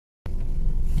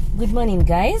Good morning,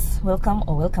 guys.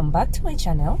 Welcome back to my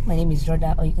channel. My name is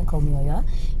Rhoda, or you can call me Oya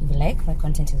if you like. My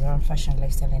content is around fashion,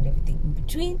 lifestyle, and everything in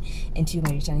between. And to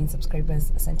my returning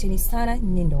subscribers, asanteni sana,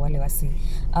 nindo wale wasi.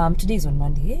 Today is on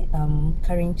Monday.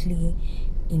 Currently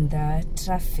in the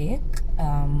traffic,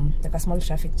 the Kasmalu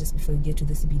traffic just before you get to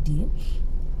the CBD.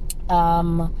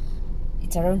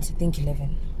 It's around, I think,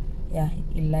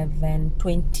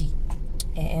 11:20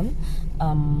 a.m.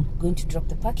 Going to drop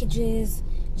the packages,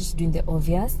 just doing the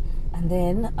obvious, and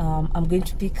then I'm going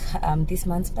to pick this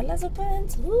month's palazzo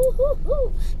pants.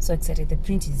 Woo-hoo-hoo. So excited. The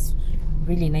print is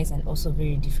really nice and also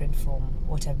very different from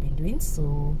what I've been doing,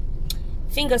 so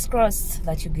fingers crossed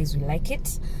that you guys will like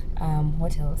it.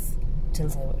 What else? I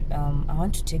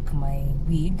want to take my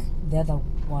wig, the other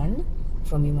one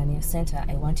from Humania Center.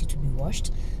 I want it to be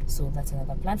washed, so that's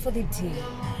another plan for the day.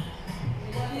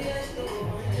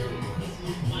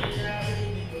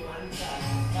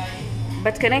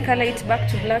 But can I color it back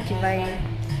to black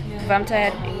if I'm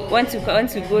tired? Once you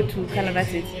go to color,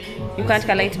 that's it. You can't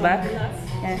color it back.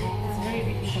 Yeah.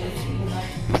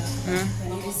 I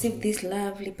received this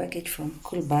lovely package from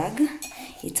Cool Bag.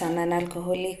 It's an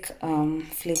non-alcoholic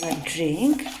flavored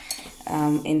drink.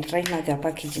 And right now they're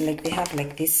packaging, like they have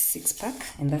like this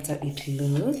 6-pack, and that's how it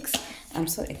looks. I'm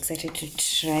so excited to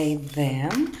try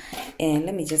them. And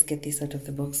let me just get this out of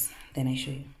the box, then I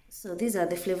show you. So these are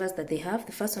the flavors that they have.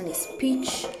 The first one is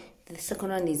peach, the second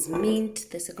one is mint,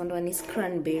 the second one is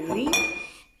cranberry,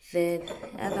 the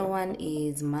other one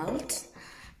is malt,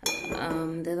 the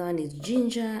other one is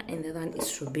ginger, and the other one is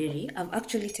strawberry. I've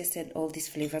actually tested all these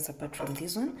flavors apart from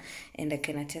this one, and I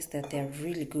can attest that they're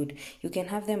really good. You can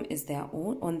have them as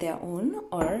on their own,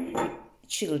 or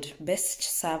chilled, best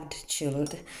served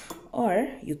chilled, or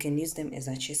you can use them as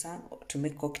a chaser to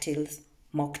make cocktails,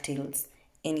 mocktails,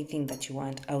 anything that you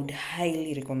want. I would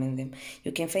highly recommend them.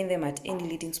 You can find them at any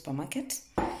leading supermarket,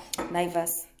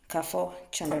 Naivas, Carrefour,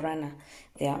 Chandarana.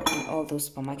 They are in all those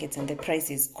supermarkets, and the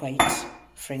price is quite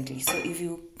friendly. So if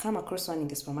you come across one in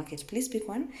the supermarket, please pick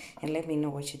one and let me know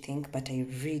what you think. But I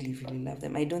really love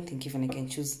them. I don't think even I can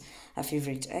choose a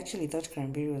favorite. I actually thought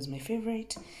cranberry was my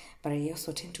favorite, but I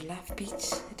also tend to love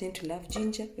peach, I tend to love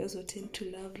ginger, I also tend to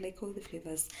love like all the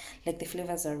flavors. Like the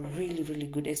flavors are really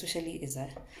good, especially as a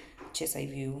chaser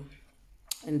if you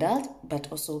indulge, but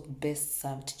also best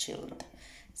served chilled.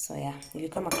 So yeah, if you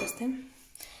come across them,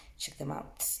 check them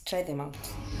out, try them out.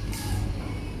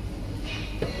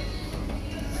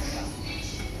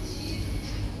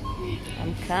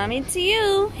 I'm coming to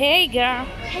you. Hey girl.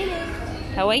 Hello.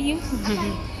 How are you?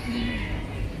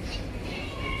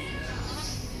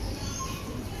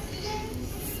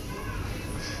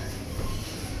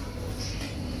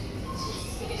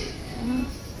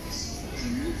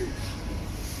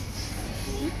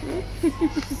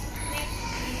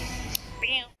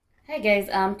 Hi guys,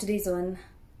 today's on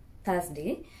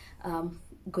Thursday.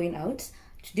 Going out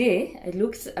today. I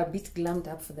looked a bit glammed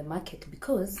up for the market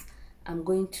because I'm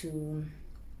going to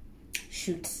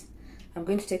shoot. I'm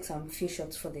going to take some few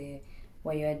shots for the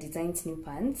Waya Designs new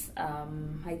pants.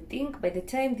 I think by the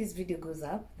time this video goes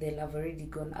up, they'll have already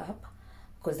gone up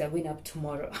because they're going up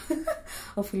tomorrow.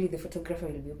 Hopefully the photographer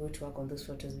will be able to work on those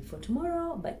photos before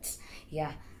tomorrow. But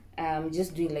yeah,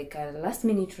 just doing like a last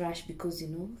minute rush because, you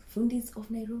know, Fundis of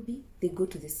Nairobi, they go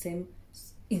to the same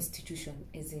institution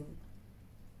as in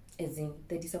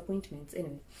the disappointments.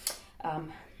 Anyway,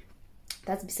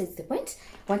 that's besides the point.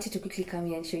 I wanted to quickly come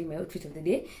here and show you my outfit of the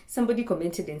day. Somebody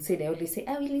commented and said I always say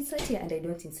I will insert here and I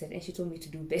don't insert, and she told me to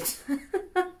do better.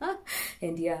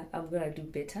 And yeah, I'm gonna do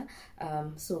better.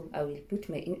 So I will put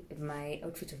my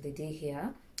outfit of the day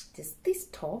here. Just this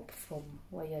top from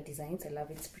Waya Designs. I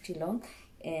love it. It's pretty long,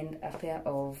 and a pair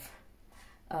of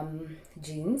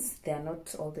jeans. They are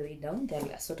not all the way down,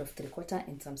 they're sort of 3/4,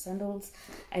 and some sandals.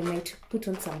 I might put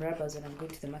on some rubbers when I'm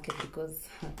going to the market because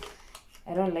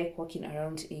I don't like walking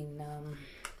around in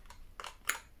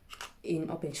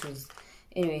open shoes.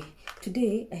 Anyway,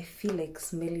 today I feel like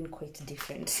smelling quite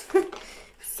different.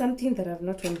 Something that I've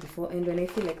not worn before, and when I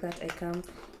feel like that, I come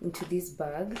into this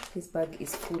bag. This bag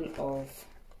is full of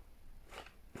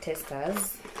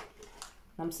testers.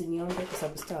 Because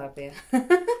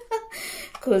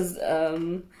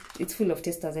it's full of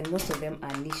testers, and most of them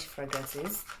are niche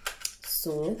fragrances,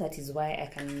 so that is why I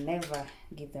can never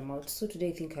give them out. So today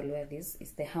I think I'll wear this.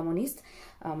 It's the Harmonist.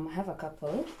 I have a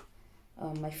couple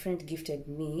my friend gifted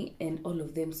me, and all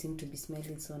of them seem to be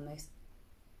smelling so nice.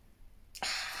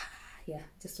 Yeah,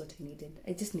 just what I needed.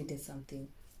 I just needed something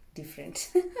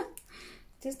different.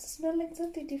 Just to smell like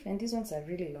something different. These ones are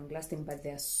really long lasting, but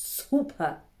they're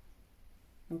super,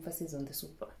 emphasis on the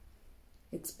super,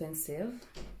 expensive.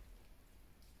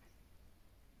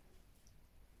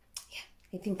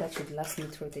 I think that should last me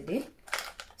through the day.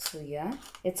 So yeah,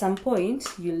 at some point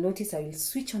you'll notice I will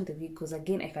switch on the wig, because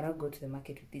again I cannot go to the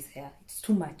market with this hair. It's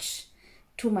too much,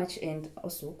 and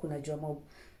also kuna jua mob.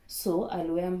 So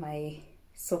I'll wear my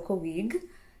Soko wig,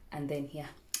 and then yeah.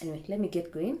 Anyway, let me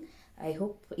get going. I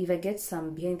hope if I get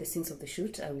some behind the scenes of the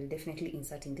shoot, I will definitely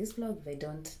insert in this vlog. If I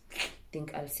don't,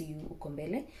 think I'll see you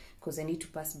ukombele, because I need to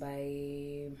pass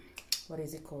by, what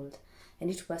is it called? I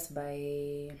need to pass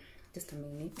by, just a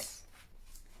minute.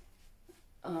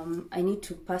 I need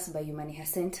to pass by Humani Hair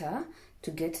Center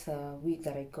to get the wig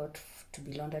that I got to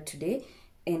be laundered today.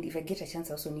 And if I get a chance,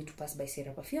 I also need to pass by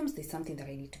Sarah Perfumes. There's something that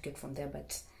I need to get from there,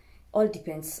 but all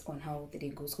depends on how the day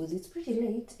goes, because it's pretty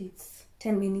late. It's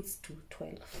 10 minutes to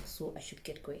 12, so I should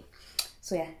get going.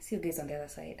 So yeah, see you guys on the other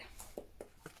side.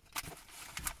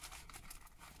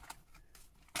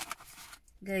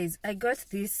 Guys, I got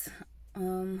this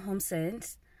home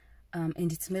scent,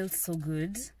 and it smells so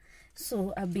good.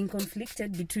 So I've been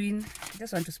conflicted between, I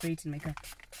just want to spray it in my car.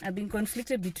 I've been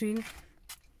conflicted between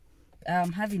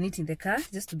having it in the car,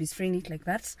 just to be spraying it like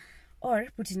that, or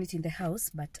putting it in the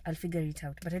house, but I'll figure it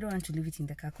out. But I don't want to leave it in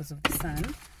the car because of the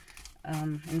sun,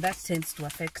 and that tends to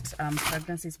affect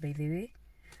fragrances, by the way.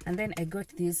 And then I got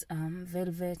these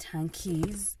velvet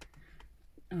hankies.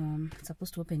 It's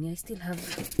supposed to open here. I still have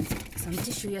some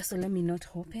tissue here, so let me not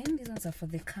open. These ones are for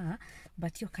the car,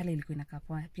 but your color ilikuwa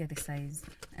inakapwa pia, the size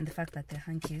and the fact that they're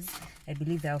hankies, I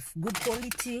believe they're of good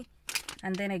quality.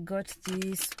 And then I got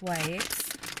these wipes.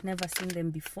 Never seen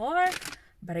them before,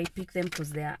 but I picked them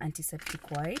because they are antiseptic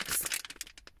wipes.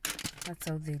 That's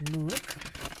how they look.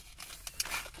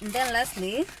 And then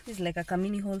lastly, this is like a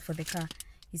mini hole for the car,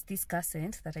 is this car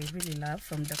scent that I really love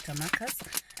from Dr. Marcus.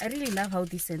 I really love how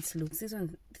this scent looks. This is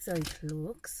how it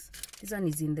looks. This one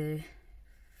is in the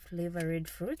flavor red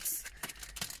fruits.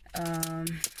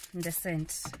 The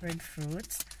scent red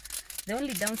fruits. The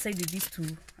only downside with these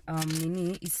two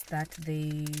mini is that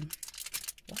they,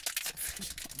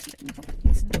 let me put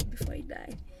this down before I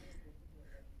die.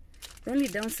 The only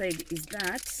downside is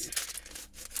that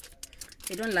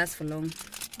they don't last for long.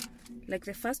 Like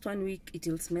the first 1 week, it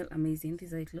will smell amazing. This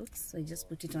is how it looks. So I just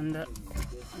put it on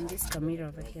this camera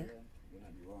over here.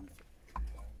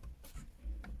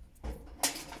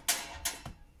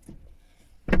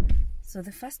 So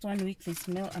the first 1 week they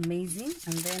smell amazing,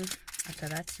 and then after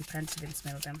that you can't even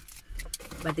smell them,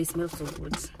 but they smell so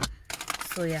good.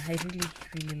 So yeah, I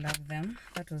really love them.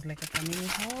 That was like a mini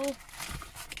haul.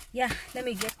 Yeah, let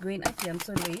me get going. Actually, I'm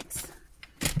so late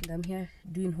and I'm here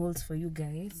doing hauls for you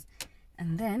guys.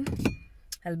 And then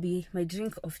my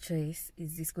drink of choice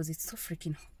is this, because it's so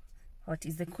freaking hot.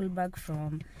 It's the Cool Bag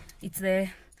from, it's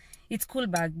Cool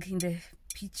Bag in the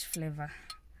peach flavor.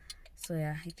 So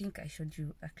yeah, I think I showed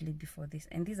you a clip before this.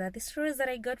 And these are the straws that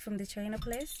I got from the China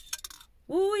place.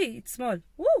 Ooh, it's small.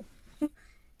 Woo!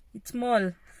 It's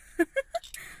small.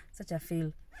 Such a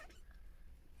fail.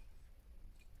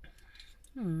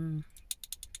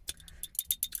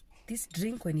 This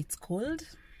drink, when it's cold,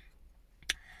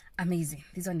 amazing.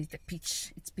 This one is the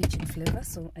peach. It's peach in flavor,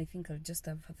 so I think I'll just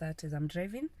have that as I'm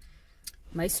driving.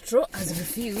 My straw has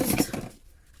refused,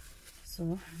 so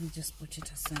let me just put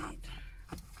it aside.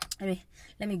 Anyway,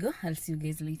 let me go. I'll see you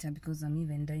guys later, because I'm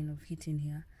even dying of heat in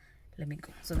here. Let me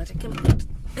go so that I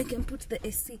can put the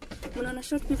AC. Unaona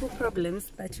short people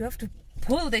problems that you have to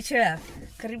pull the chair.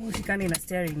 Karibu shikane na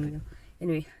steering wheel.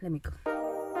 Anyway, let me go.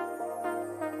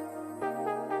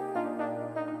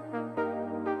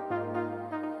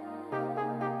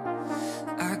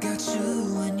 I got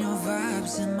you and your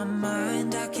vibes in my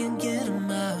mind. I can't get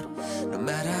them out, no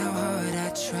matter how hard I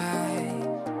try.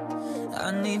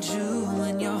 I need you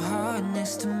and your heart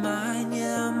next to mine.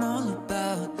 Yeah, I'm all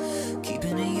about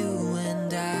keeping it you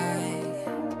and I.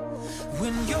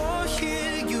 When you're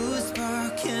here, you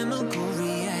spark chemical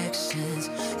reactions.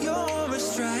 Your aura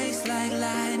strikes like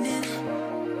lightning.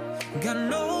 Got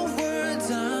no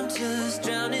words, I'm just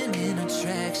drowning in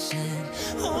attraction.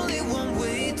 Only one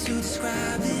way to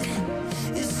describe it.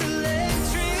 It's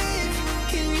electric,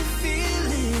 can you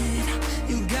feel it?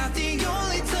 You got the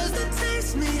only touch that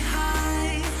takes me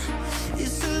high.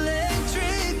 It's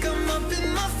electric, I'm up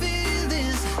in my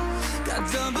feelings.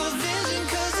 Got double vision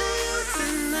 'cause of you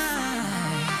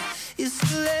tonight. It's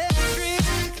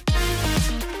electric.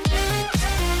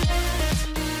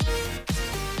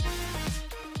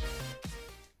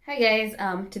 Hi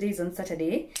guys, today is on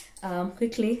Saturday.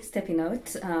 Quickly stepping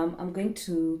out, I'm going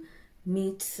to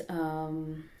meet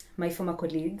my former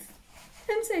colleagues.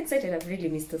 I'm so excited. I've really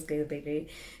missed those guys, by the way.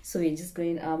 So we're just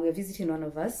going, we're visiting one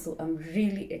of us, so I'm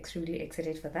really extremely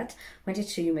excited for that. Wanted to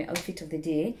show you my outfit of the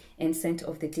day and scent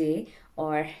of the day,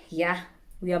 or yeah,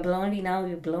 We are blondie now.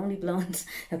 We're blondie blonde.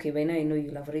 Okay, by now I know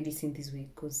you'll have already seen this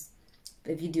wig because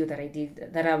the video that I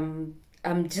did, that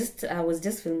I was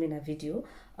just filming a video,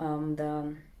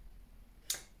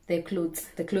 the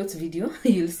clothes video.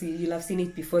 You'll have seen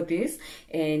it before this,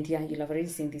 and yeah, you'll have already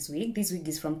seen this wig. This wig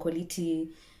is from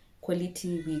Quality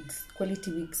Wigs. I'll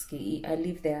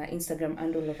leave their Instagram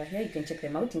handle over here. You can check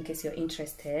them out in case you're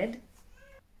interested.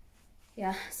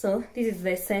 Yeah, so this is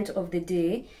the scent of the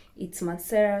day. It's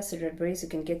Matsera Cigarette Berries. You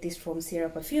can get this from Sierra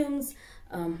Perfumes.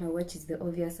 My watch is the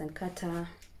Obvious and Kata.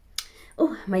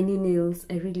 Oh, my new nails.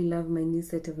 I really love my new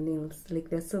set of nails. Like,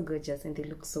 they're so gorgeous and they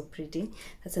look so pretty.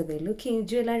 That's how they're looking.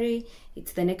 Jewelry.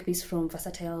 It's the neck piece from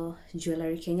Versatile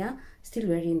Jewelry Kenya. Still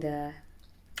wearing the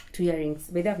 2 earrings.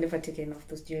 But I've never taken off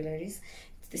those jewelries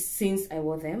since I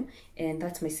wore them. And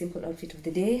that's my simple outfit of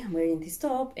the day. I'm wearing this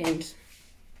top and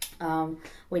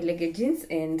white legged jeans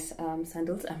and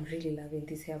sandals. I'm really loving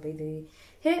this hair, by the way.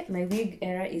 Hey, my wig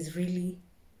era is really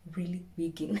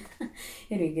wigging.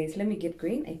 Anyway guys, let me get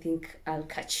going. I think I'll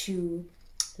catch you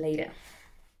later.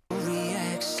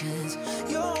 Reactions,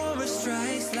 your aura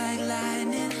strikes like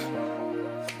lightning.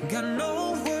 Got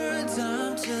no words,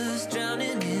 I'm just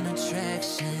drowning in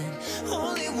attraction.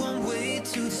 Only one way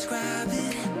to describe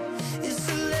it. It's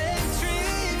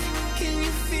electric, can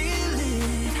you feel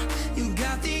it? You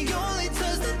got the only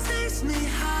touch that takes me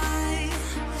high.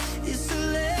 It's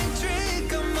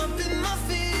electric, I'm up in my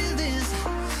feelings.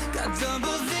 Got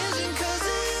double vision 'cause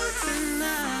of you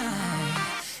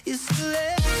tonight. It's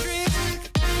electric.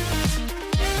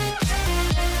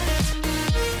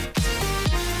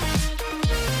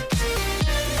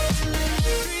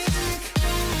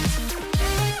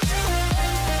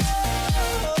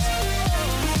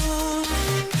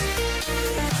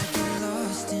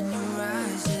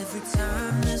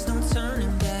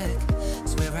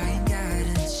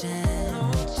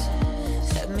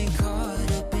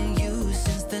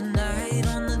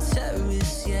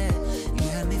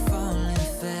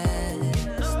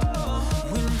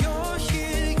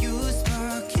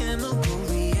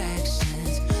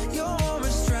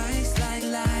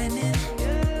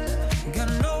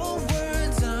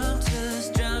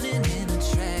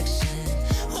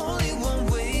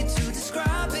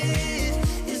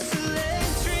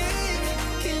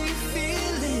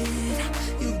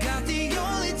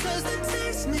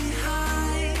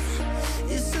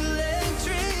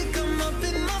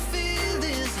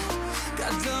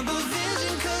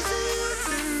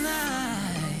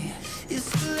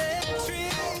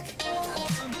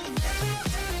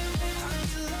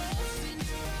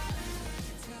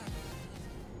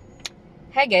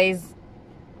 Hi guys,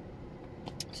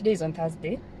 today is on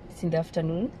Thursday. It's in the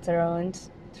afternoon. It's around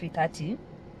 3:30.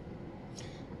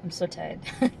 I'm so tired.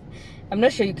 I'm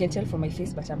not sure you can tell from my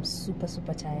face, but I'm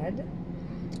super tired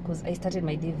because I started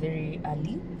my day very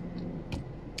early.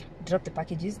 Dropped the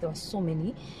packages. There were so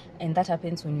many, and that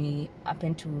happens when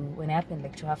I happen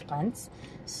like to have plans.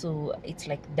 So it's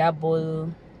like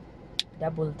double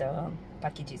the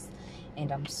packages,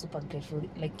 and I'm super grateful.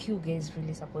 Like, you guys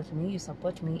really support me. You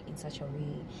support me in such a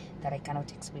way that I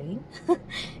cannot explain.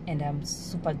 And I'm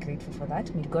super grateful for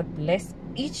that. May God bless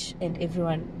each and every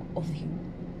one of you.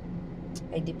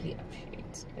 I deeply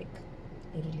appreciate, like,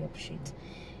 I really appreciate.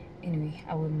 Anyway,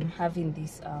 I'm having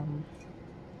this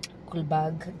cool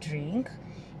bag drink.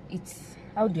 It's,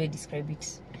 how do I describe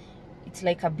it? It's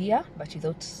like a beer but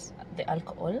without the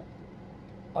alcohol,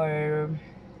 or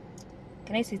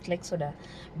can I say it's like soda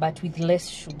but with less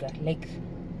sugar. Like,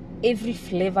 every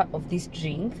flavor of this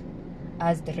drink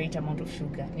has the right amount of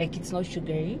sugar. Like, it's not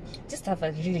sugary, just have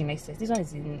a really nice taste. This one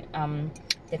is in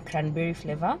the cranberry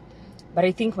flavor, but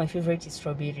I think my favorite is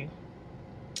strawberry.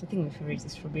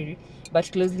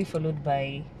 But closely followed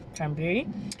by cranberry.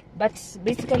 But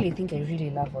basically I think I really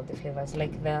love all the flavors,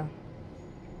 like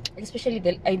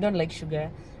especially I don't like sugar.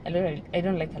 I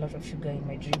don't like a lot of sugar in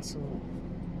my drink, so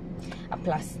a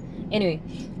plus. Anyway,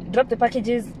 dropped the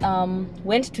packages,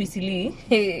 went to Isili.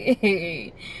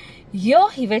 Yo,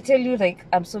 if I tell you, like,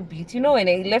 I'm so beat. You know, when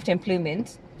I left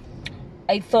employment,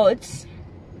 I thought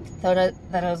that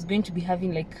I was going to be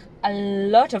having like a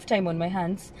lot of time on my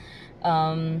hands.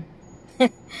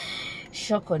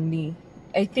 Shock on me.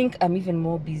 I think I'm even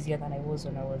more busier than I was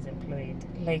when I was employed.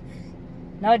 Like,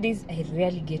 nowadays I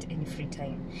rarely get any free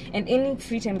time, and any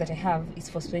free time that I have is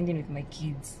for spending with my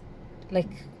kids. Like,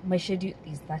 my schedule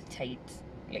is that tight,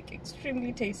 like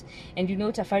extremely tight. And you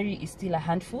know, Tafari is still a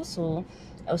handful, so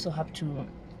I also have to,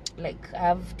 like, I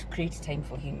have to create time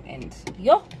for him. And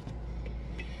yo,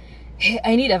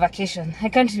 I need a vacation. I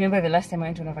can't remember the last time I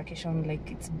went on a vacation. Like,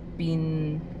 it's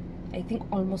been I think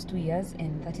almost 2 years,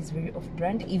 and that is very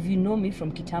off-brand. If you know me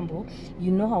from Kitambo,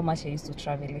 you know how much I used to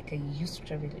travel. Like, I used to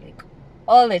travel like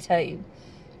all the time.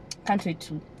 I can't wait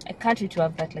to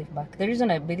have that life back. The reason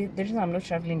I'm not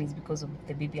traveling is because of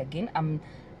the baby again. I'm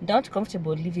not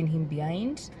comfortable leaving him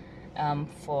behind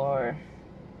for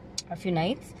a few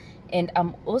nights, and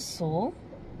I'm also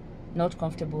not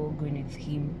comfortable going with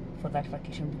him for that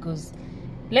vacation, because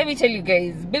let me tell you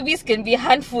guys, babies can be a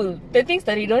handful. The things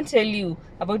that they don't tell you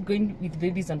about going with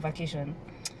babies on vacation,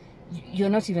 you're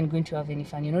not even going to have any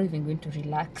fun. You're not even going to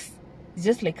relax. It's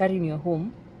just like carrying your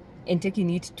home and taking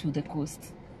it to the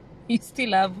coast. You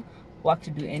still have work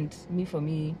to do, and for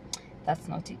me, that's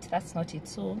not it.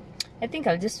 So I think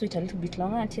I'll just wait a little bit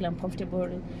longer until I'm comfortable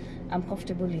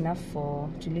enough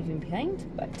to leave him behind.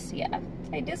 But yeah,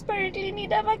 I desperately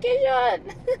need a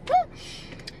vacation.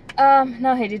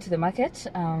 Now headed to the market,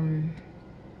 and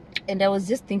I was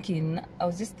just thinking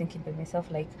by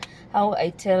myself, like, how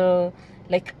I tell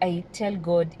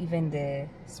God even the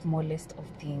smallest of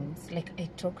things. Like, I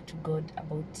talk to God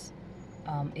about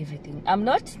everything. I'm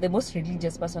not the most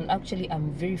religious person. Actually,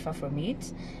 I'm very far from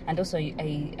it, and also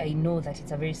I know that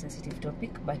it's a very sensitive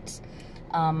topic. But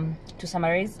to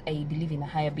summarize, I believe in a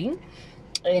higher being,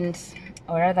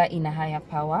 or rather in a higher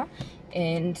power,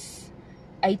 and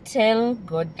I tell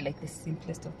God like the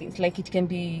simplest of things. Like, it can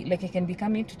be like I can be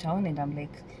coming to town and I'm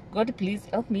like, God, please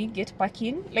help me get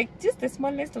parking. Like, just the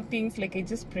smallest of things. Like, I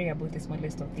just pray about the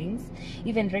smallest of things.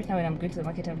 Even right now when I'm going to the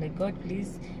market, I'm like, God,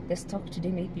 please, the stock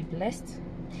today may be blessed,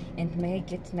 and may I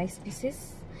get nice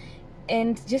pieces.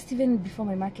 And just even before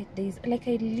my market days, like,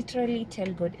 I literally tell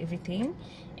God everything,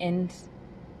 and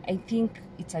I think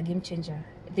it's a game changer.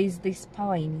 There's this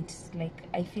power in it. Like,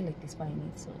 I feel like there's power in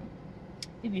it. So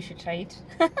maybe you should try it.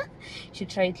 You should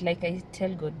try it. Like, I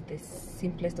tell God the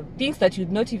simplest of things that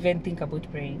you'd not even think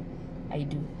about praying. I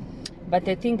do. But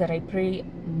the thing that I pray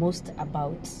most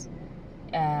about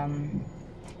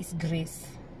is grace.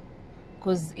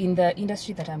 Because in the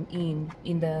industry that I'm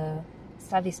in the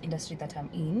service industry that I'm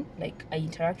in, like, I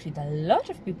interact with a lot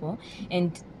of people,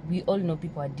 and we all know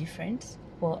people are different.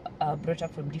 People are brought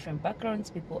up from different backgrounds.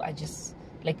 People are just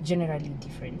like generally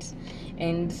different,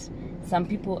 and some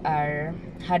people are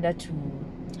harder to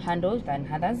handle than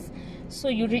others. So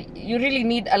you really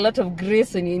need a lot of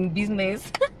grace when you're in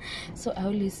business. So I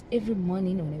always, every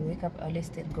morning when I wake up, I always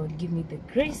tell God, give me the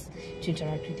grace to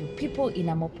interact with you people in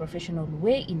a more professional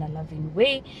way, in a loving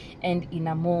way, and in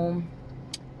a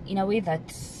way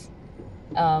that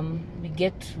we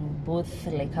get to both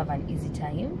like have an easy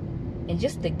time, and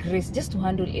just the grace, just to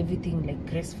handle everything like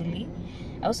gracefully.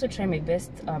 I also try my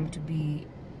best to be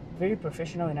very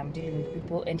professional when I'm dealing with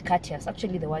people, and courteous.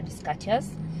 Actually, the word is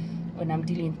courteous when I'm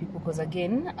dealing with people, because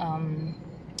again,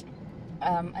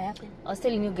 I was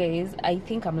telling you guys, I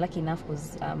think I'm lucky enough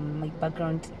because my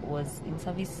background was in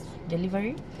service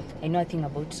delivery. I know a thing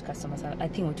about customer service. I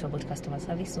think we about customer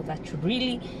service, so that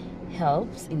really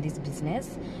helps in this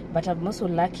business. But I'm also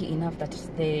lucky enough that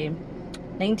the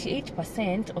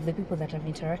 98% of the people that I've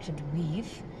interacted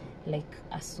with, like,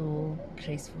 are so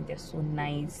graceful. They're so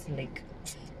nice. Like,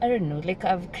 I don't know. Like,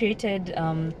 I've created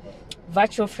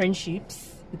virtual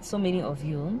friendships with so many of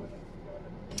you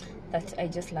that I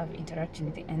just love interacting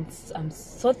with you, and I'm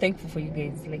so thankful for you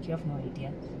guys. Like, you have no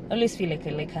idea. I always feel like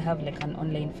I have like an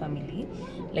online family,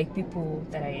 like people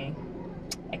that I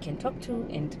can talk to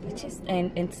and purchase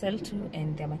and sell to,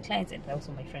 and they're my clients and they're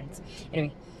also my friends.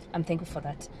 Anyway, I'm thankful for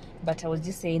that. But I was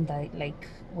just saying that, like,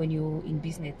 when you're in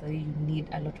business, you need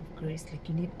a lot of grace. Like,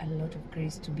 you need a lot of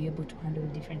grace to be able to handle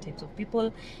different types of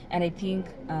people. And I think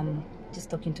just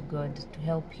talking to God to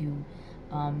help you.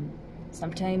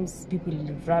 Sometimes people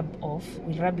will rub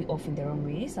you off in the wrong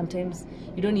way. Sometimes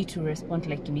you don't need to respond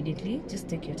like immediately. Just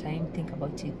take your time, think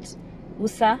about it,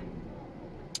 usa,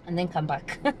 and then come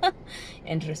back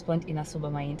and respond in a sober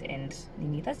mind. And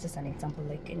that's just an example.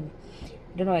 Like, anyway,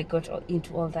 I don't know, I got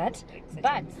into all that,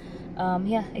 but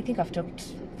yeah, I think I've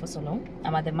talked for so long.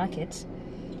 I'm at the market,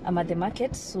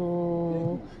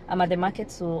 so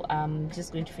I'm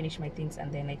just going to finish my things,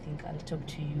 and then I think I'll talk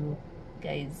to you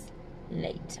guys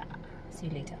later. See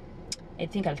you later. I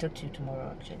think I'll talk to you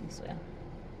tomorrow, actually. So yeah,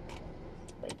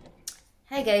 bye.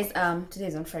 Hi guys, today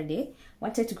is on Friday.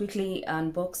 Wanted to quickly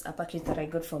unbox a package that I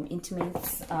got from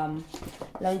Intimates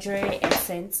Lingerie and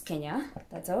Scents Kenya.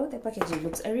 That's how the packaging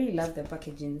looks. I really love the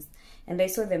packagings, and I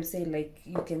saw them say like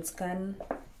you can scan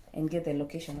and get the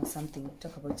location or something.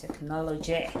 Talk about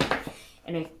technology.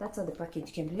 Anyway, that's how the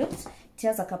package came look. It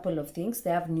has a couple of things.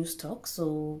 They have new stock,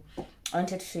 so I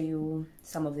wanted to show you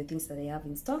some of the things that they have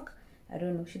in stock. I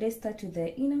don't know, should I start with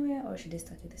the innerwear or should I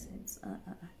start with the scents?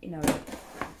 Innerwear.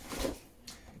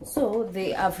 So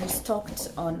they have restocked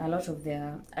on a lot of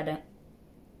their other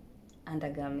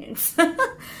undergarments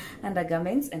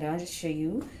undergarments, and I want to show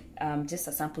you just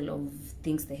a sample of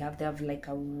things they have. They have like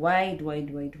a wide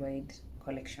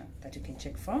collection that you can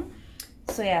check from.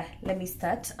 So yeah, let me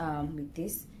start with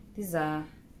this. This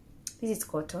is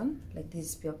cotton, like this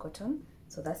is pure cotton.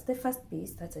 So that's the first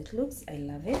piece. That's how it looks. I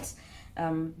love it.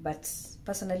 But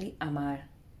personally, I'm a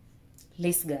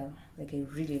lace girl. Like, I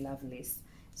really love lace.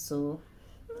 So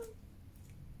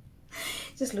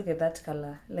just look at that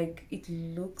color. Like, it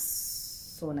looks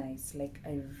so nice. Like,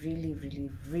 I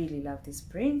really love this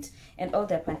print. And all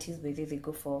their panties, by the way, they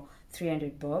go for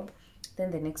 300 bob.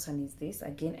 Then the next one is this.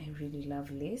 Again, I really love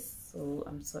lace, so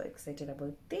I'm so excited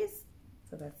about this.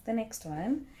 So that's the next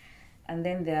one. And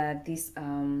then there are these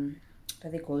what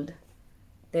are they called?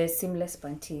 They're seamless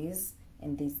panties,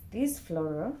 and there's this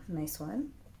floral, nice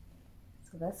one.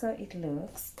 So that's how it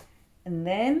looks. And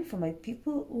then for my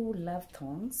people who love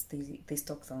thongs, they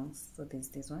stock thongs. So there's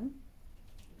this one.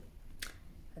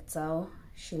 That's how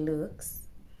she looks.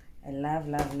 I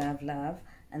love.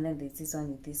 And then there's this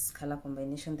one with this color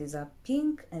combination. These are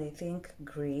pink and I think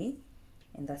gray,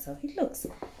 and that's how it looks.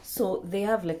 So they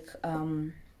have like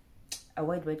a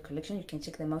wide collection. You can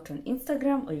check them out on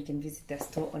Instagram, or you can visit their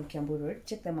store on Kiambu Road.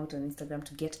 Check them out on Instagram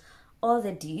to get all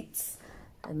the deets.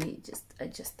 Let me just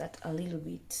adjust that a little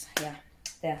bit. Yeah,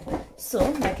 there. So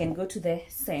I can go to the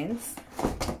scents,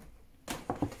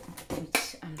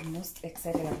 which I'm most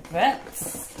excited about.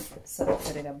 So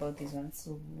excited about this one.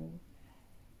 So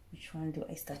which one do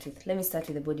I start with? Let me start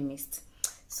with the body mist.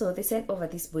 So they sent over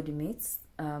this body mist.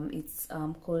 It's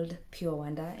called Pure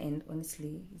Wonder, and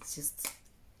honestly, it's just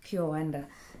pure wonder.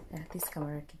 This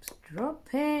camera keeps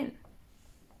dropping.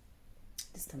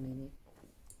 Just a minute.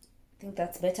 I think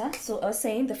that's better. So I was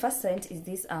saying the first scent is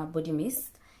this body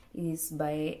mist. It's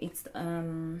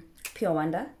Pure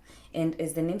Wonder, and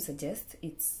as the name suggests,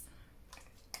 it's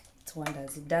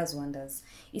wonders. It does wonders.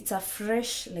 It's a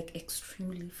fresh, like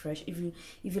extremely fresh. If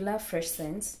you love fresh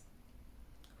scents,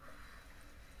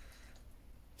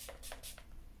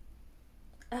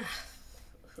 it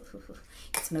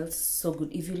smells so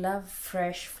good. If you love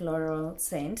fresh floral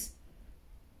scent,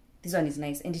 this one is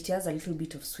nice, and it has a little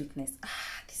bit of sweetness.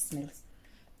 This smells,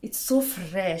 it's so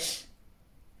fresh,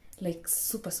 like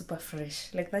super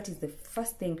fresh. Like, that is the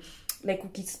first thing. Like,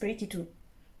 we spray it to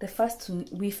the first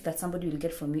whiff that somebody will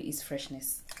get from you is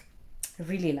freshness. I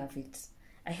really love it.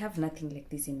 I have nothing like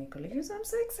this in my collection, so I'm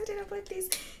so excited about this.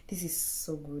 This is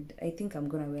so good. I think I'm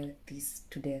gonna wear this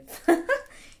to death.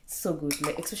 It's so good,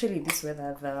 like especially this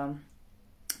weather,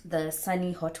 the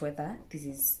sunny hot weather.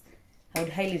 I would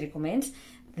highly recommend.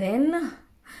 Then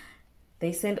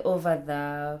they send over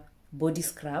the body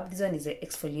scrub. This one is an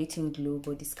exfoliating glow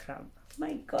body scrub.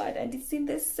 My god, and it's in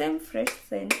the same fresh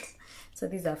scent. So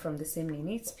these are from the same line.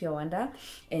 It's Pure Wonder,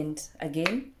 and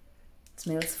again, it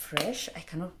smells fresh. I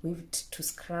cannot wait to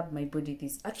scrub my body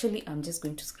this. Actually, I'm just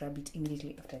going to scrub it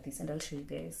immediately after this, and I'll show you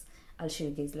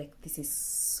guys. Like, this is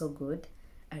so good.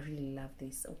 I really love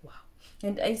this. Oh, wow.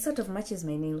 And it sort of matches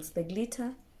my nails. The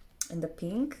glitter and the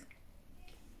pink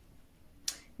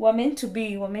were meant to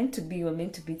be.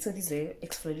 So this is a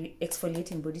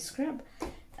exfoliating body scrub.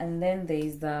 And then there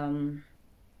is the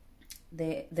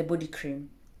body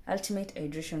cream. Ultimate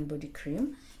Hydration Body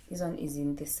Cream. This one is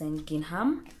in the scent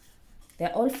Gingham.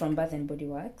 They're all from Bath and Body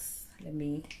Works. Let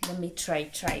me try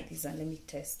this one. Let me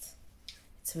test.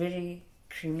 It's very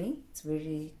creamy. It's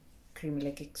very creamy,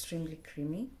 like extremely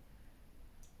creamy.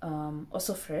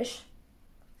 Also fresh.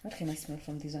 What can I smell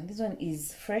from this one? This one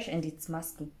is fresh and it's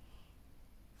musky.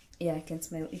 Yeah, I can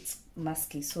smell it's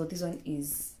musky. So this one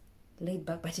is laid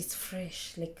back, but it's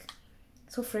fresh, like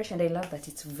so fresh, and I love that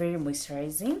it's very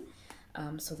moisturizing.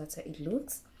 So that's how it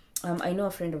looks. I know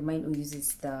a friend of mine who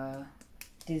uses the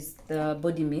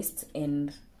body mist,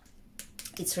 and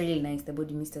it's really nice, the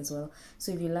body mist as well.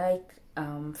 So if you like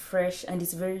fresh, and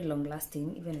it's very long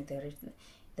lasting, even at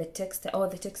the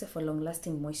texture for long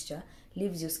lasting moisture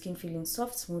leaves your skin feeling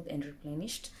soft, smooth, and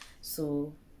replenished.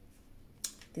 So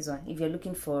this one, if you're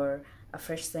looking for a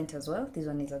fresh scent as well, this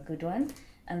one is a good one.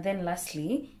 And then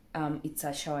lastly, it's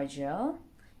a shower gel.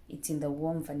 It's in the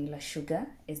warm vanilla sugar,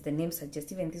 as the name suggests.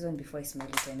 Even this one, before I smell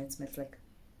it, I know it smells like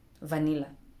vanilla,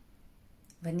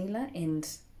 and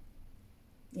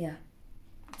yeah,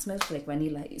 it smells like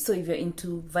vanilla. So if you're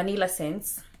into vanilla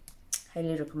scents,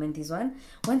 highly recommend this one.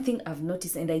 One thing I've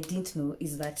noticed, and I didn't know,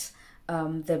 is that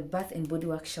the Bath and Body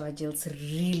Works shower gels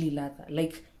really lather,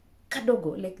 like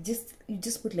kadogo, like you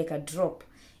just put like a drop,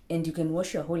 and you can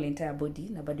wash your whole entire body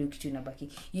na bado kitu inabaki.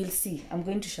 You'll see, I'm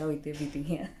going to shower with everything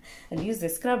here. I'll use the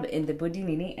scrub and the body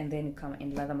nini, and then come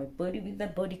and lather my body with the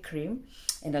body cream,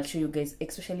 and I'll show you guys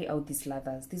especially how these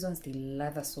lathers, these ones, they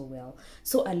lather so well.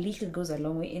 So a little goes a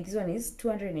long way, and this one is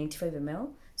 295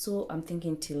 ml, so I'm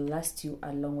thinking it'll last you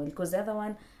a long way, because the other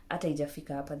one hata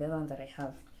ijafika hapa, the other one that I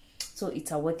have, so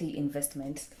it's a worthy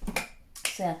investment.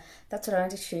 So yeah, that's what I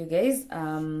wanted to show you guys.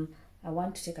 I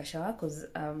want to take a shower because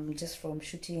just from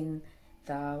shooting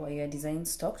the wire design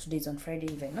stock, today is on Friday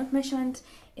if I'm not mentioned,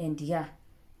 and yeah,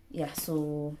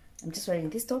 so I'm just wearing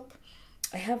this top.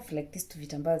 I have like these 2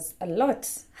 vitambas, a lot.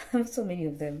 I have so many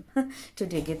of them.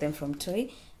 Today I get them from Toy,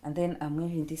 and then I'm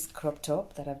wearing this crop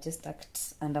top that I've just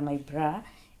tucked under my bra,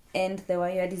 and the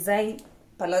wire design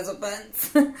palazzo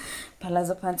pants.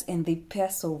 Palazzo pants, and they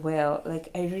pair so well. Like,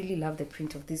 I really love the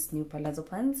print of these new palazzo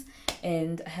pants,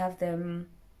 and I have them,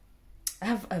 I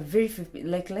have a very few,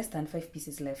 like less than 5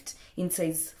 pieces left in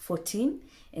size 14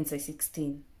 and size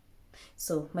 16.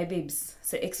 So my babes,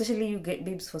 so especially you get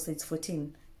babes for size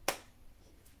 14,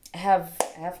 I have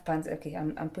pants. Okay,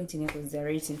 I'm pointing it because they're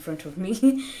right in front of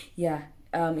me. Yeah,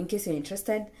 in case you're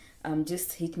interested,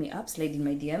 just hit me up, slide in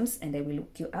my DMs, and I will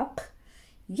look you up.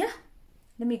 Yeah,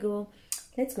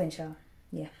 let's go and shower.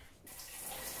 Yeah.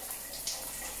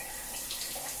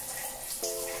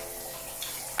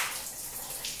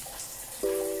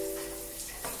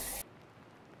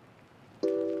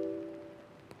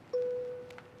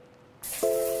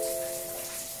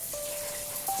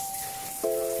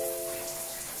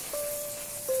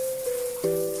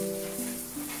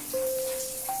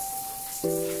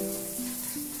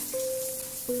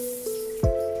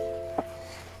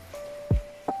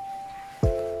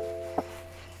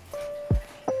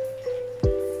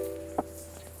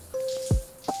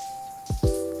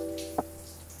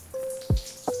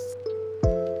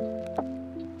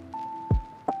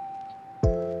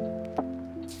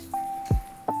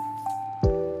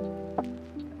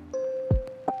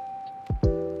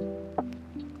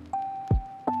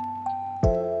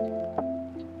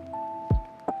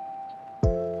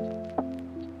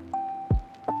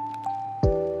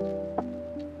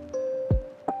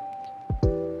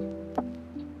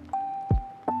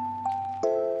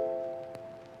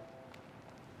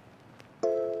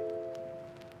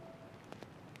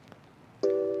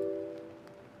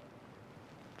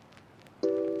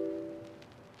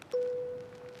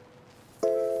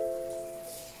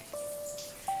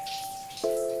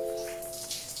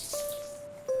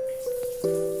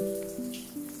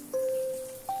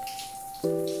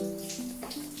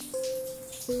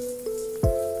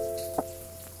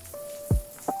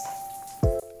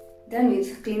 Done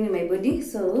with cleaning my body,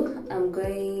 so I'm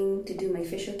going to do my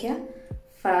facial care.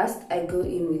 First, I go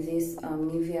in with this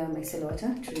Nivea micellar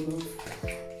water to remove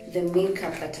the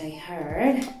makeup that I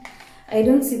had. I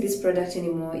don't see this product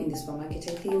anymore in the supermarket.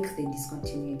 I think they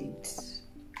discontinued it,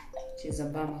 which is a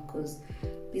bummer because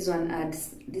this one had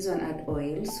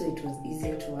oil, so it was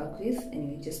easier to work with.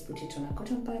 Anyway, just put it on a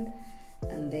cotton pad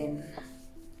and then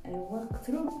I work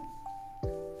through.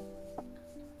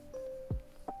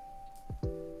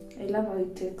 I love how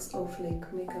it takes off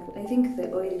like makeup. I think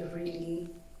the oil really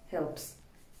helps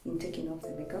in taking off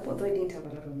the makeup, although I didn't have a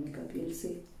lot of makeup, you'll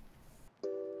see.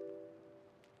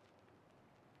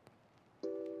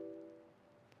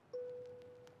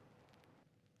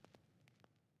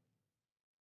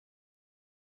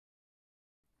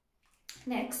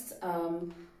 Next,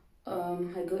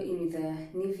 I go in with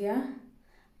the Nivea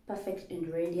Perfect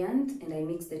and Radiant, and I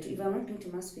mix the two. If I'm not going to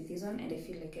mask with this one and I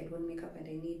feel like I don't makeup and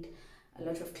I need a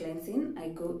lot of cleansing, I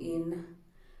go in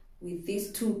with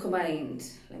these two combined.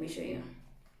 Let me show you.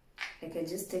 Like, I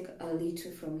just take a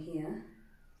little from here.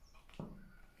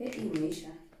 Hey,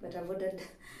 but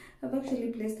I've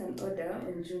actually placed an order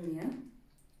on Jumia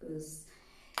because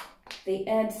they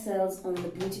add sales on the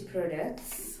beauty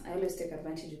products. I always take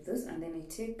advantage of this, and then I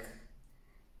take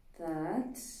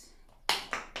that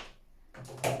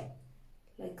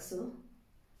like so,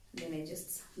 then I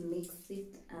just mix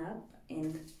it up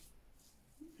and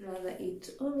lather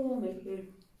it all over my face.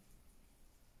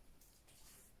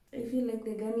 I feel like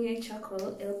the Garnier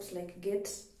charcoal helps like get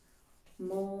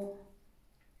more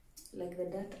like the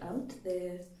dirt out,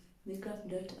 the makeup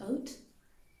dirt out.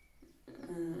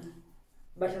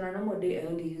 But on a normal day I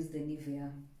only use the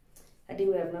Nivea. A day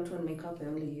where I've not worn makeup, I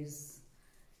only use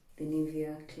the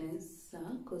Nivea cleanser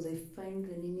because I find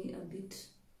the Nini a bit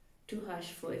too harsh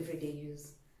for everyday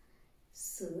use.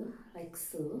 So, like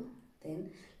so.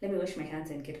 Then let me wash my hands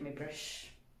and get my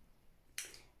brush.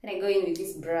 Then I go in with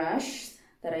this brush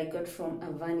that I got from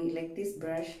Avani. Like, this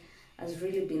brush has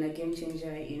really been a game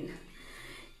changer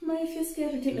my face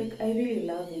care routine, like I really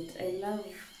love it.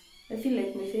 I feel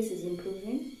like my face is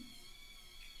improving.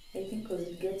 I think because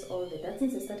it gets all the that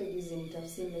since I started using it, I've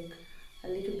seen like a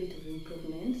little bit of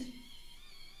improvement,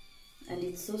 and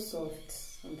it's so soft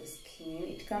on the skin.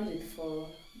 It comes with 4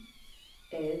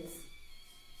 aids.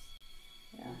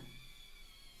 Yeah.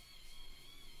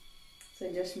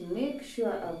 So just make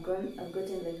sure I've gotten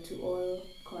like to all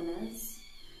corners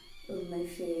of my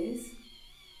face.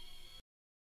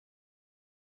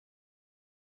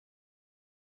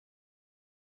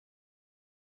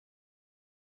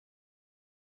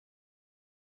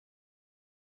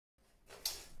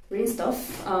 Rinsed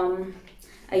off.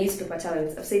 I use paper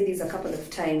towels. I've said this a couple of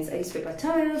times. I use paper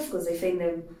towels because I find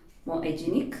them more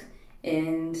hygienic,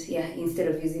 and yeah, instead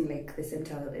of using like the same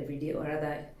towel every day, or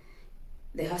rather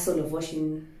the hassle of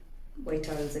washing white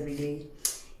towels every day,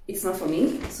 it's not for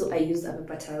me. So I use a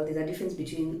paper towel. There's a difference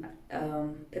between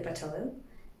paper towel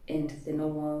and the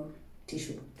normal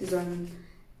tissue. This one,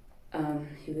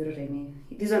 you get what I mean.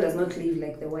 This one does not leave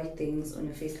like the white things on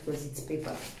your face because it's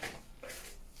paper.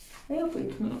 I hope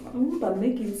I'm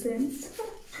making sense.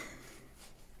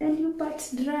 And you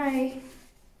pat dry.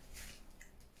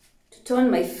 To tone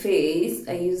my face,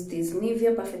 I use this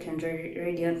Nivea Perfect and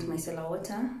Radiant Micellar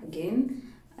Water. Again,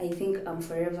 I think I'm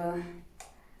forever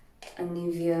a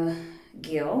Nivea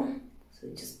girl. So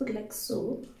just put like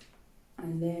so,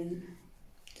 and then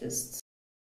just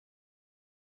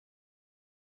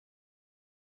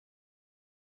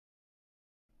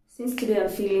since today I'm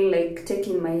feeling like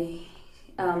taking my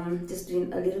just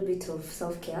doing a little bit of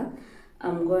self-care,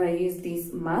 I'm gonna use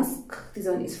this mask. This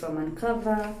one is from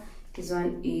Uncover. This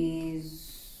one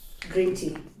is green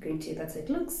tea. That's how it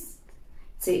looks.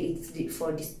 Say it's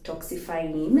for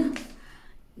detoxifying.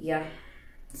 Yeah,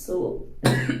 so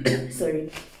sorry,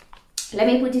 let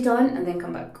me put it on and then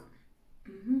come back.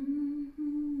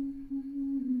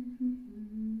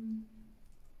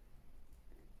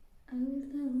 I will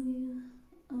tell you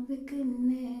of the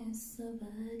goodness of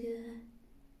our God.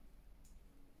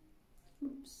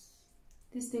 Oops.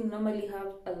 This thing normally have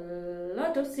a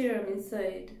lot of serum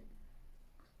inside.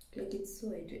 Like it's so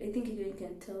hydrated. I think you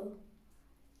can tell.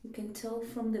 You can tell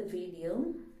from the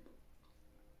video.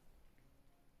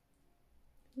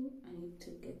 Oh, I need to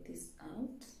get this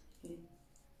out. Here.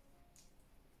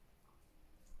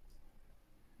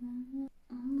 Oh,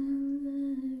 I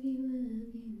love you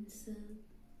again, so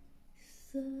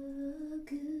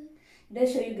good. Did I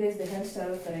show you guys the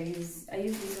hairstyles that I use? I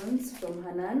use these ones from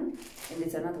Hanan, and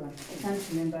there's another one. I can't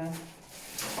remember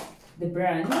the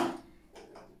brand.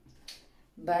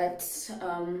 But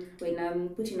when I'm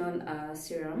putting on a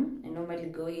serum, I normally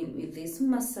go in with this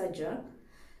massager,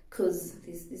 because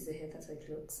this is the hair, that's how it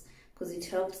looks, because it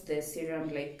helps the serum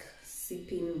like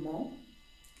seep in more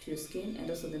to your skin, and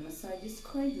also the massage is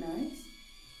quite nice.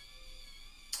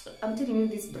 I'm telling you,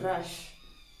 this brush,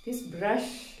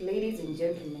 ladies and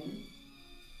gentlemen,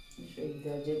 I'm sure if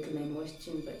there are gentlemen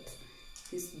watching, but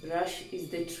this brush is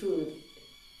the truth.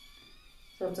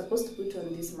 So I'm supposed to put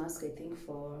on this mask, I think,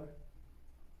 for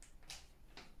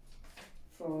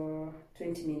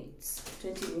 20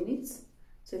 minutes.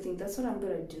 So I think that's what I'm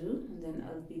gonna do, and then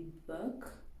I'll be back.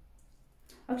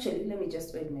 Actually, let me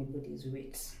just weigh my body's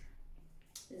weight.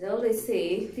 As I always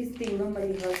say, this thing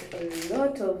normally has a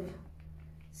lot of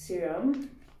serum.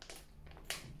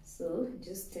 So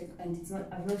just take, and it's not,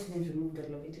 I've not even removed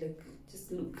all of it, like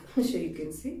just look, I'm sure you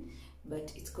can see,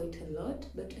 but it's quite a lot.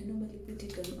 But I normally put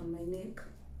it on my neck.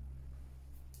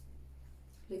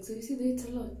 Like, so you see that it's a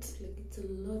lot, like it's a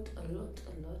lot.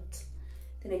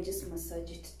 Then I just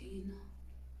massage it in.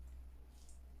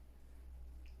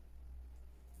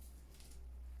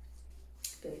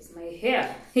 Guys, my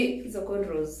hair is a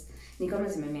cornrows. Ni kama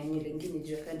zimemea nywele ingine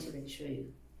juu, I can't even show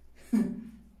you.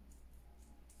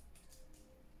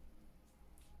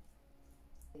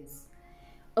 Yes.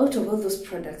 Out of all those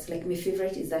products, like my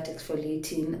favorite is that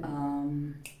exfoliating,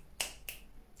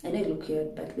 I know I look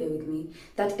weird, but bear with me.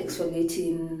 That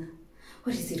exfoliating,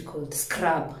 what is it called?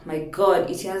 Scrub. My God,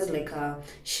 it has like a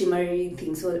shimmery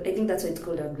thing. So I think that's why it's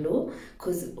called a glow.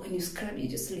 Because when you scrub, it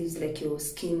just leaves like your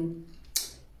skin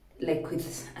like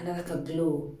with another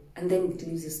glow. And then it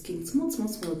leaves your skin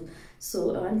smooth.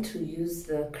 So I want to use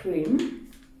the cream.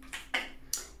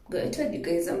 But I told you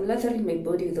guys, I'm lathering my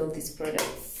body with all these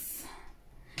products,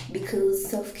 because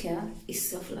self-care is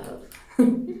self-love.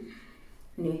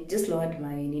 Anyway, just lowered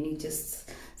my nini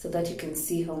just so that you can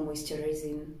see how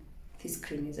moisturizing this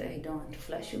cream is. I don't want to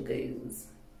flash you guys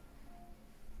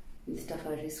with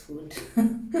Tafari's food.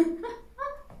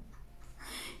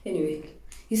 Anyway,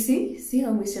 you see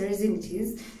how moisturizing it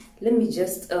is. Let me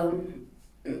just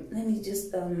let me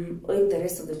just oil the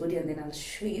rest of the body and then I'll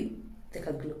show you like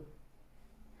a glow.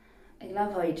 I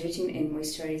love how hydrating and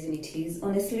moisturizing it is.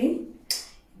 Honestly,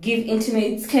 give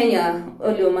Intimates Kenya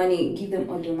all your money. Give them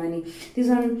all your money. This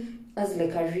one has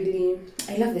like a really,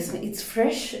 I love this one. It's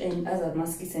fresh and has a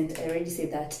musky scent. I already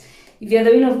said that. If you're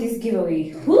the winner of this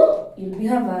giveaway, you'll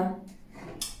have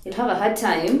a hard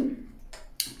time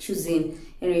choosing.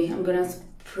 Anyway, I'm gonna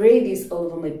spray this all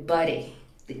over my body.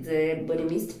 The body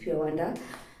mist, Pure Wonder.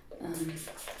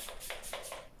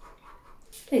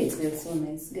 Hey, it smells so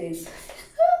nice, guys.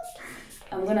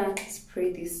 I'm gonna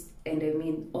spray this, and I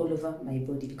mean all over my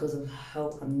body, because of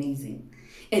how amazing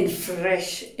and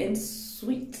fresh and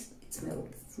sweet it smells.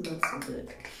 It smells so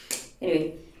good.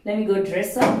 Anyway, let me go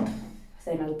dress up,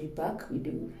 then I'll be back.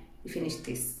 We finish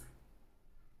this.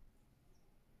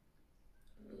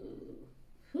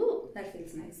 Ooh, that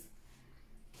feels nice.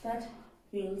 That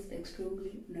feels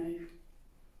extremely nice.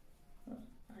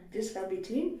 I just rub it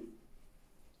in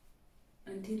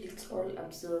until it's all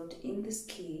absorbed in the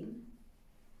skin.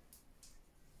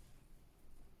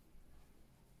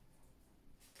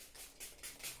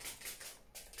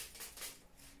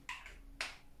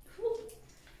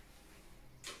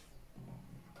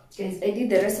 Guys, I did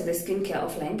the rest of the skincare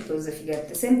offline because I figured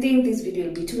the same thing. This video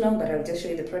will be too long, but I'll just show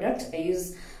you the product. I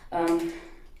use, I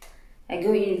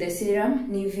go in the serum,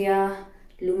 Nivea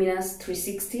Luminous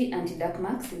 360 Anti-Dark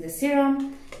Max is the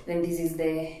serum. Then this is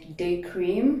the day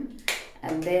cream,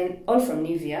 and then all from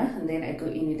Nivea. And then I go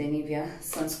in with the Nivea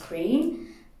sunscreen.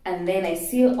 And then I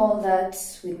seal all that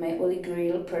with my Holy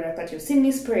Grail product that you've seen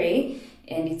me spray.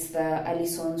 And it's the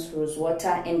Alison's Rose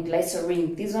Water and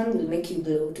Glycerin. This one will make you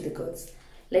glow to the gods.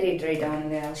 Let it dry down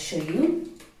and then I'll show you.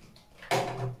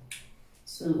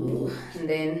 So, and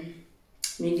then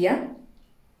Nivea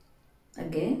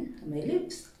again on my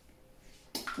lips,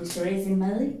 moisturizing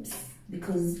my lips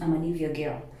because I'm a Nivea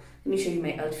girl. Let me show you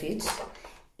my outfit.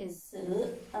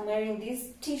 I'm wearing this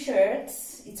t-shirt.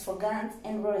 It's for Guns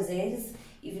and Roses.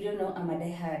 If you don't know, I'm a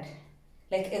die-hard,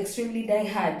 like extremely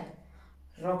die-hard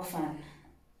rock fan,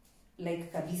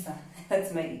 like kabisa.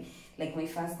 That's my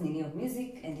first nini of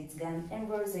music, and it's Guns and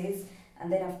Roses.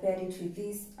 And then I've paired it with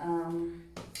these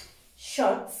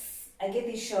shorts. I get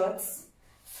these shorts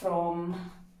from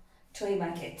Toy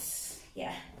Market.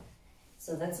 Yeah,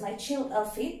 so that's my chill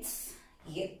outfit.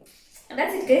 Yep, and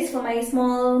that's it, guys, for my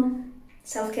small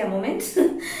self-care moment.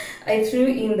 I threw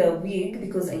in the wig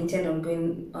because I intend on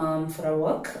going for a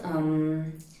walk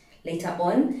later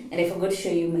on, and I forgot to show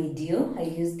you my deal. I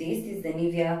use this is the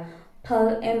Nivea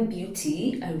Pearl and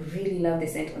Beauty. I really love the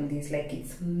scent on this, like it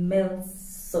smells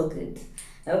so good.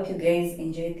 I hope you guys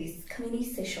enjoyed this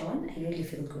community session. I really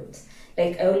feel good.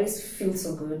 Like I always feel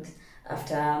so good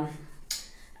after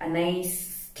a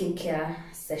nice skincare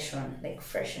session, like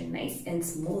fresh and nice and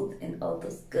smooth and all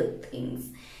those good things.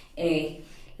 Anyway,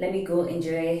 let me go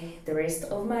enjoy the rest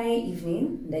of my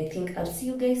evening, and I think I'll see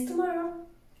you guys tomorrow.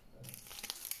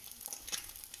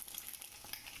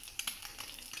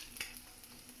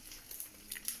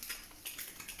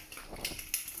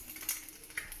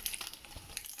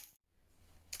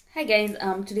 Hi guys,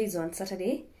 today is on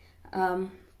Saturday.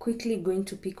 Quickly going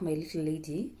to pick my little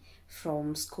lady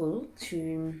from school.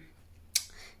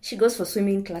 She goes for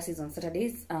swimming classes on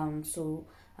Saturdays. So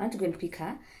I want to go and pick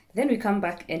her. Then we come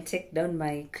back and take down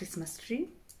my Christmas tree.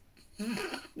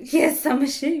 Yes, I'm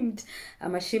ashamed.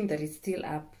 I'm ashamed that it's still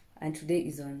up, and today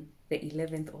is on the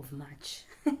 11th of March.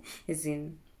 As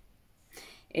in,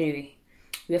 anyway,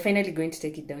 we are finally going to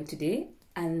take it down today.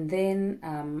 And then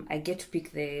I get to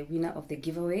pick the winner of the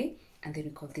giveaway, and then we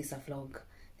call this a vlog.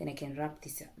 Then I can wrap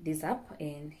this up,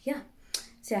 and yeah.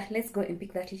 So yeah, let's go and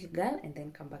pick that little girl and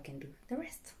then come back and do the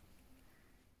rest.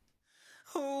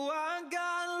 Oh, I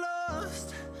got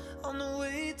lost on the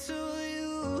way to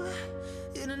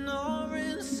you in an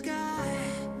orange sky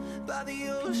by the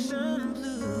ocean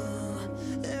blue.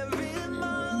 Every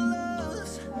mile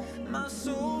lost, my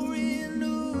soul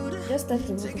renewed. Just that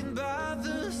taken by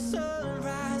the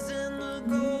sunrise and the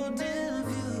golden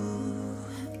view.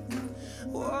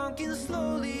 Walking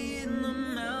slowly in the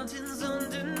mountains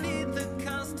underneath the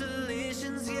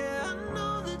constellations. Yeah, I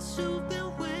know that you've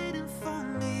been waiting for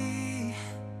me.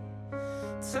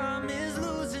 Time is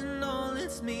losing all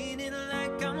its meaning,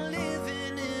 like I'm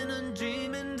living in a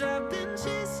dream, and I've been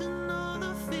chasing all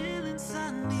the feelings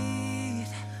I need.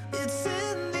 It's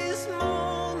in these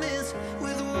moments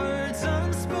with words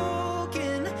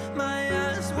unspoken, my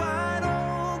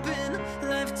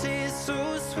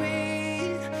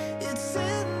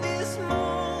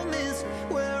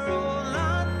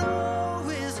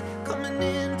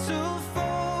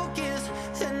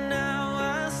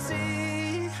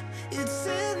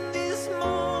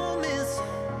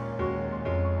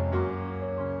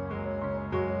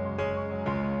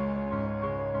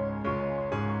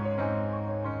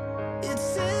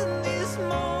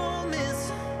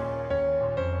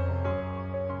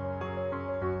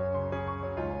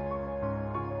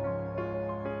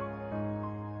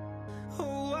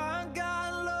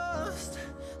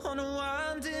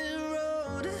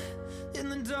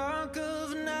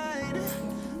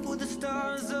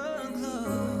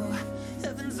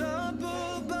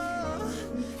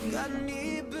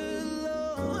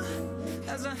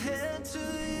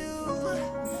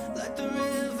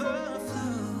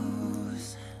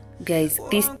Guys,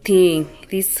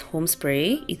 this home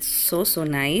spray, it's so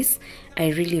nice. I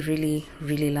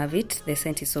really love it. The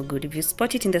scent is so good. If you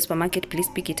spot it in the supermarket, please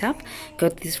pick it up.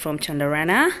 Got this from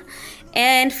Chandarana.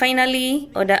 And finally,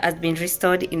 order has been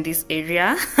restored in this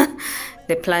area.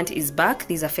 The plant is back.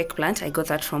 This is a fake plant. I got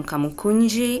that from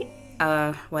Kamukunji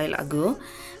a while ago.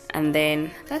 And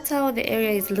then that's how the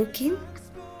area is looking.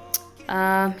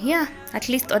 Yeah, at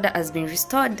least order has been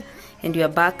restored and we are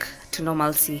back to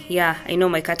normalcy. Yeah, I know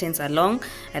my curtains are long.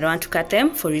 I don't want to cut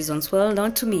them for reasons well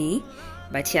known to me,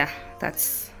 but yeah,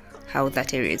 that's how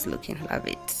that area is looking. Love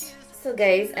it. So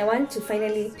guys, I want to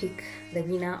finally pick the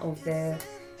winner of the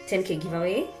 10K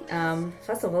giveaway.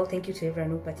 First of all, thank you to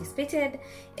everyone who participated,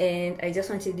 and I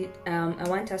just wanted it, I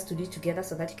want us to do it together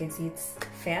so that you can see it's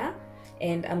fair.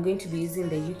 And I'm going to be using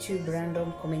the YouTube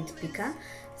random comment picker.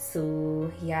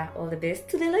 So yeah, all the best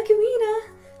to the lucky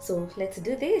winner. So let's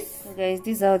do this. So guys,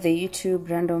 this is how the YouTube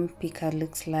random picker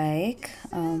looks like.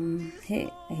 Hey,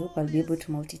 I hope I'll be able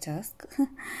to multitask.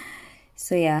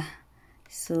 So yeah,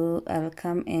 so I'll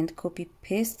come and copy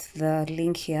paste the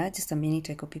link here. Just a minute,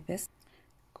 I copy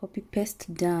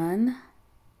paste, done.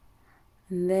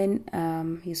 And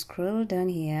then you scroll down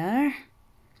here.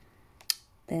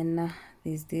 Then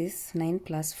there's this 9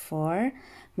 plus 4.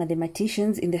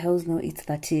 Mathematicians in the house know it's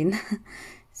 13.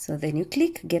 So then you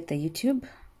click get the YouTube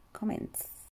comments.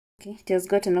 Okay, just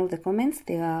gotten all the comments.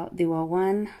 They were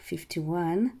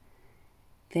 151.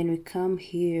 Then we come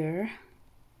here.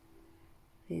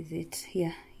 Is it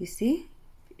here? You see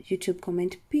YouTube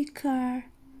comment picker.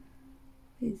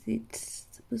 Is it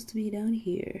supposed to be down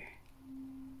here?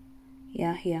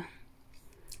 Yeah, here.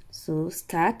 So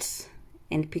start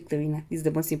and pick the winner. This is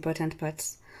the most important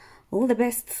part. All the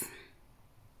best.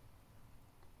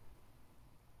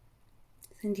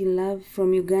 Sending love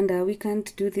from Uganda. We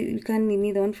can't do this. We can't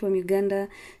need one from Uganda,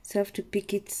 so I have to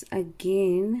pick it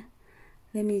again.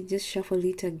 Let me just shuffle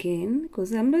it again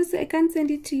because I can't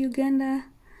send it to Uganda.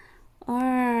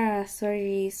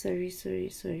 Sorry.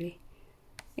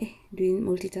 Doing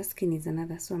multitasking is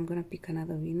another, so I'm gonna pick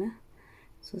another winner.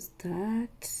 So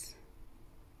start.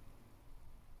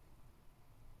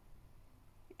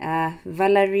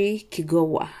 Valerie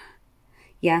Kigowa.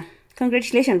 Yeah,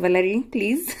 congratulations, Valerie.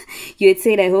 Please, you had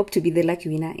said I hope to be the lucky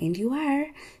winner, and you are.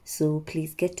 So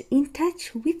please get in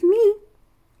touch with me.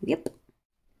 Yep.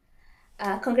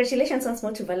 Congratulations once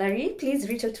more to Valerie. Please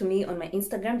reach out to me on my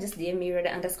Instagram. Just DM me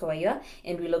 _Aya,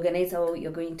 and we'll organize how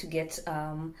you're going to get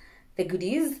the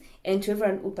goodies. And to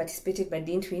everyone who participated but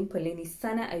didn't win, poleni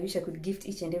sana. I wish I could gift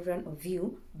each and every one of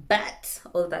you, but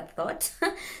all that thought.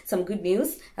 Some good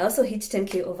news. I also hit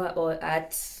 10K over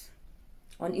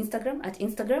on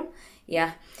Instagram.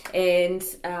 Yeah, and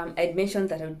I'd mentioned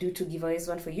that I would do 2 giveaways,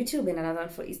 one for YouTube and another one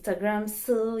for Instagram.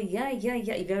 So yeah, if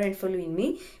you aren't following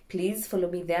me, please follow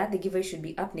me there. The giveaway should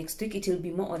be up next week. It will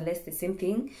be more or less the same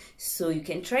thing, so you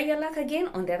can try your luck again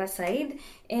on the other side.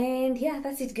 And yeah,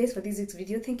 that's it guys for this week's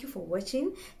video. Thank you for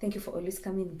watching. Thank you for always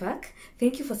coming back.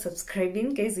 Thank you for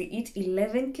subscribing, guys. We hit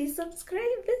 11K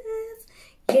subscribers.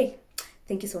 Yay!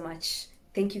 Thank you so much.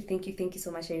 Thank you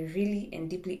so much. I really and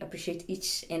deeply appreciate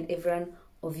each and every one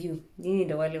of you.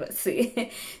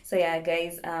 So yeah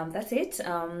guys, that's it.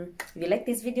 If you like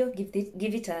this video,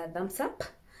 give it a thumbs up,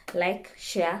 like,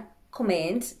 share,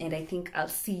 comment, and I think I'll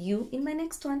see you in my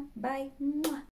next one. Bye.